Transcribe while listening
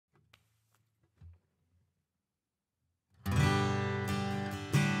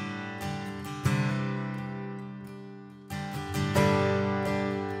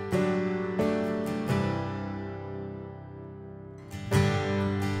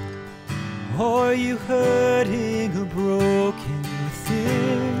Are you hurting or broken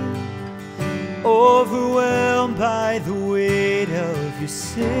within? Overwhelmed by the weight of your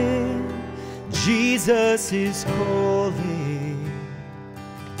sin? Jesus is calling.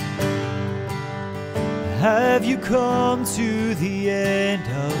 Have you come to the end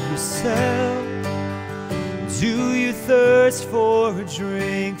of yourself? Do you thirst for a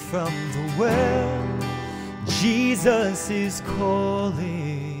drink from the well? Jesus is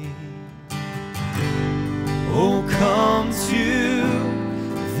calling. Oh, come to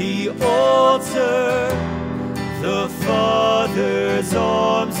the altar. The Father's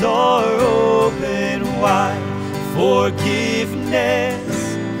arms are open wide.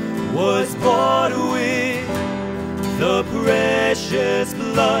 Forgiveness was bought with the precious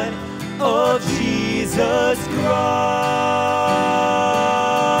blood of Jesus Christ.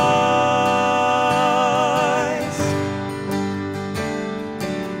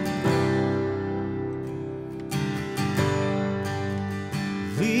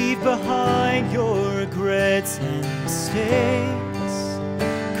 Leave behind your regrets and mistakes.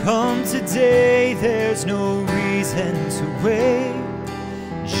 Come today, there's no reason to wait.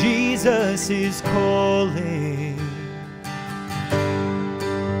 Jesus is calling.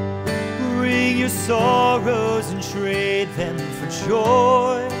 Bring your sorrows and trade them for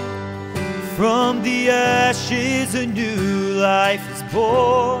joy. From the ashes a new life is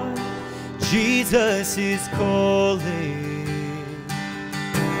born. Jesus is calling.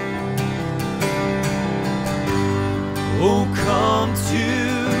 Oh, come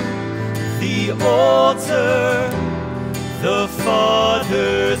to the altar. The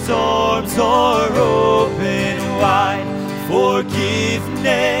Father's arms are open wide.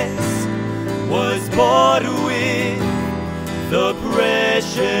 Forgiveness was bought with the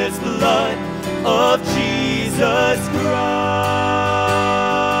precious blood of Jesus Christ.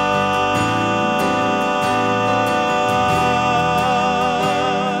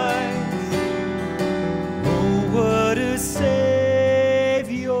 Oh, what a Savior!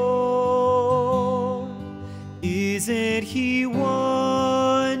 Isn't He wonderful?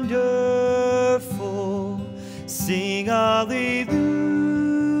 Sing hallelujah.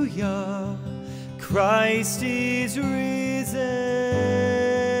 Christ is risen.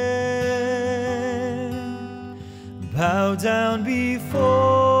 Bow down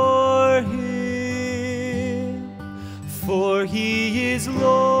before Him, for He is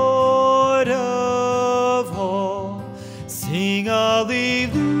Lord of all. Sing hallelujah.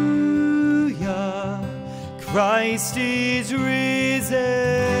 Christ is risen.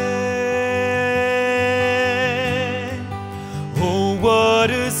 Oh, what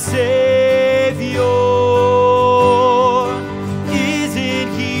a Savior! Isn't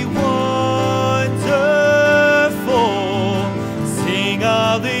He wonderful? Sing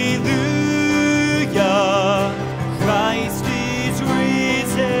hallelujah. Christ is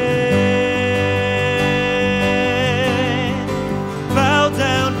risen. Bow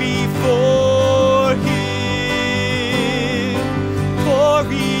down before Him, for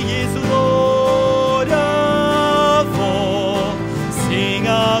He is Lord of all. Sing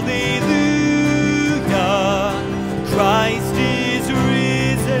hallelujah. Christ is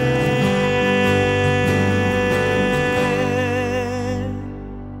risen.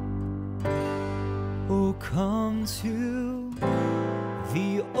 Oh, come to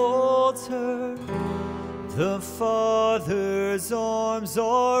the altar. The Father's arms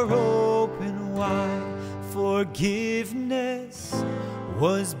are open wide. Forgiveness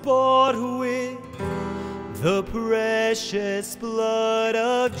was bought with the precious blood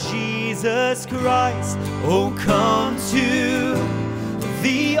of Jesus Christ. Oh, come to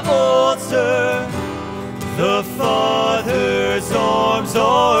the altar. The Father's arms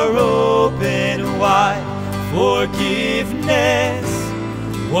are open wide. Forgiveness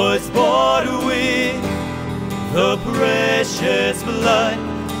was bought with the precious blood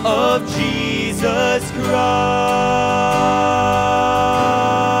of Jesus Christ.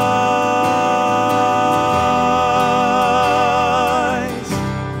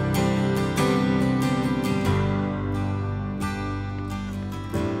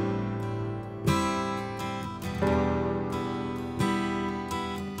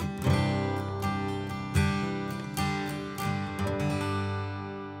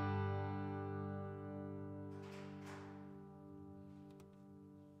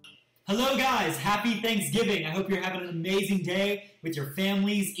 Hello guys, happy Thanksgiving. I hope you're having an amazing day with your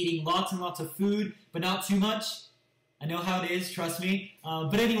families, eating lots and lots of food, but not too much. I know how it is, trust me.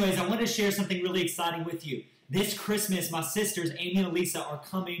 But anyways, I wanted to share something really exciting with you. This Christmas, my sisters, Amy and Elisa, are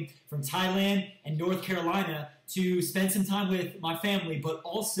coming from Thailand and North Carolina to spend some time with my family, but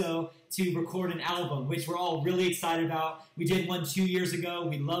also to record an album, which we're all really excited about. We did one 2 years ago.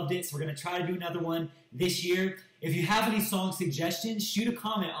 We loved it, so we're going to try to do another one this year. If you have any song suggestions, shoot a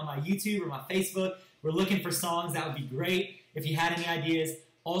comment on my YouTube or my Facebook. We're looking for songs. That would be great if you had any ideas.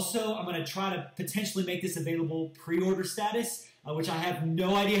 Also, I'm going to try to potentially make this available pre-order status, which I have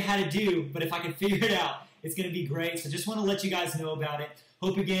no idea how to do, but if I can figure it out, it's going to be great. So just want to let you guys know about it.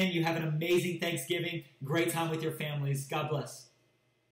 Hope again you have an amazing Thanksgiving, great time with your families. God bless.